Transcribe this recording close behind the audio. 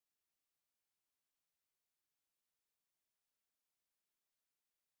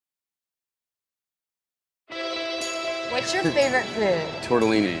What's your favorite food?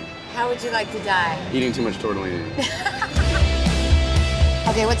 Tortellini. How would you like to die? Eating too much tortellini.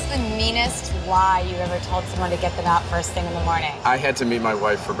 Okay, what's the meanest lie you ever told someone to get them out first thing in the morning? I had to meet my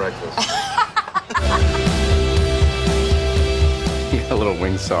wife for breakfast. A little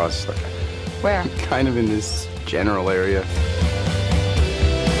wing sauce. Where? Kind of in this general area.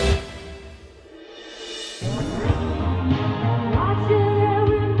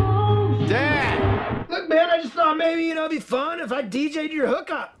 Dad! Look, man, I just thought maybe, it'd be fun if I DJ'd your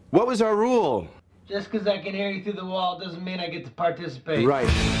hookup. What was our rule? Just because I can hear you through the wall doesn't mean I get to participate. Right.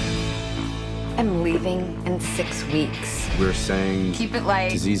 I'm leaving in 6 weeks. We're saying Keep it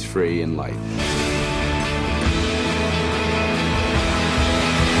light. disease-free and light.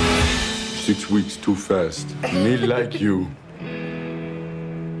 6 weeks too fast. Me like you.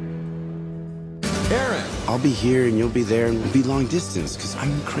 Aaron! I'll be here and you'll be there and we'll be long distance because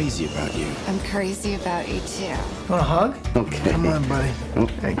I'm crazy about you. I'm crazy about you too. You want a hug? Okay. Come on, buddy.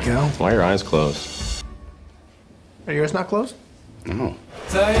 There you go. Why are your eyes closed? Are yours not closed? No.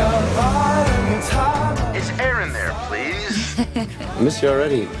 Is Aaron there, please? I miss you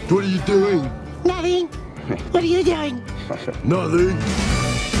already. What are you doing? Nothing. What are you doing? Nothing.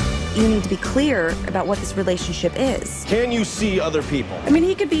 You need to be clear about what this relationship is. Can you see other people? I mean,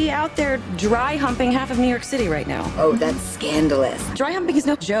 he could be out there dry humping half of New York City right now. Oh, that's scandalous. Dry humping is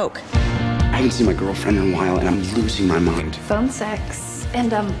no joke. I haven't seen my girlfriend in a while and I'm losing my mind. Phone sex.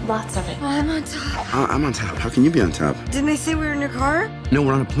 And, lots of it. I'm on top. I'm on top. How can you be on top? Didn't I say we were in your car? No,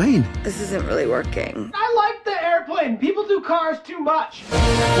 we're on a plane. This isn't really working. I like the airplane. People do cars too much.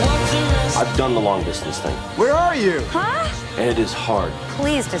 I've done the long distance thing. Where are you? Huh? It is hard.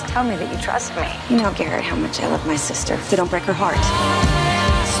 Please just tell me that you trust me. You know, Garrett, how much I love my sister. So don't break her heart.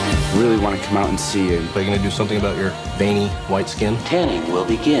 I really want to come out and see you. Are you gonna do something about your veiny white skin? Tanning will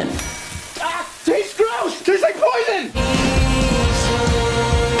begin. Ah! Tastes gross! Tastes like poison!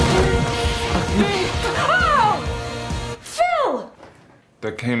 Oh! Phil!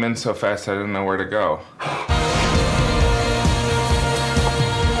 That came in so fast I didn't know where to go.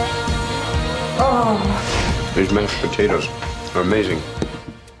 Oh. These mashed potatoes are amazing.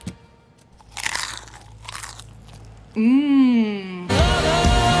 Mmm.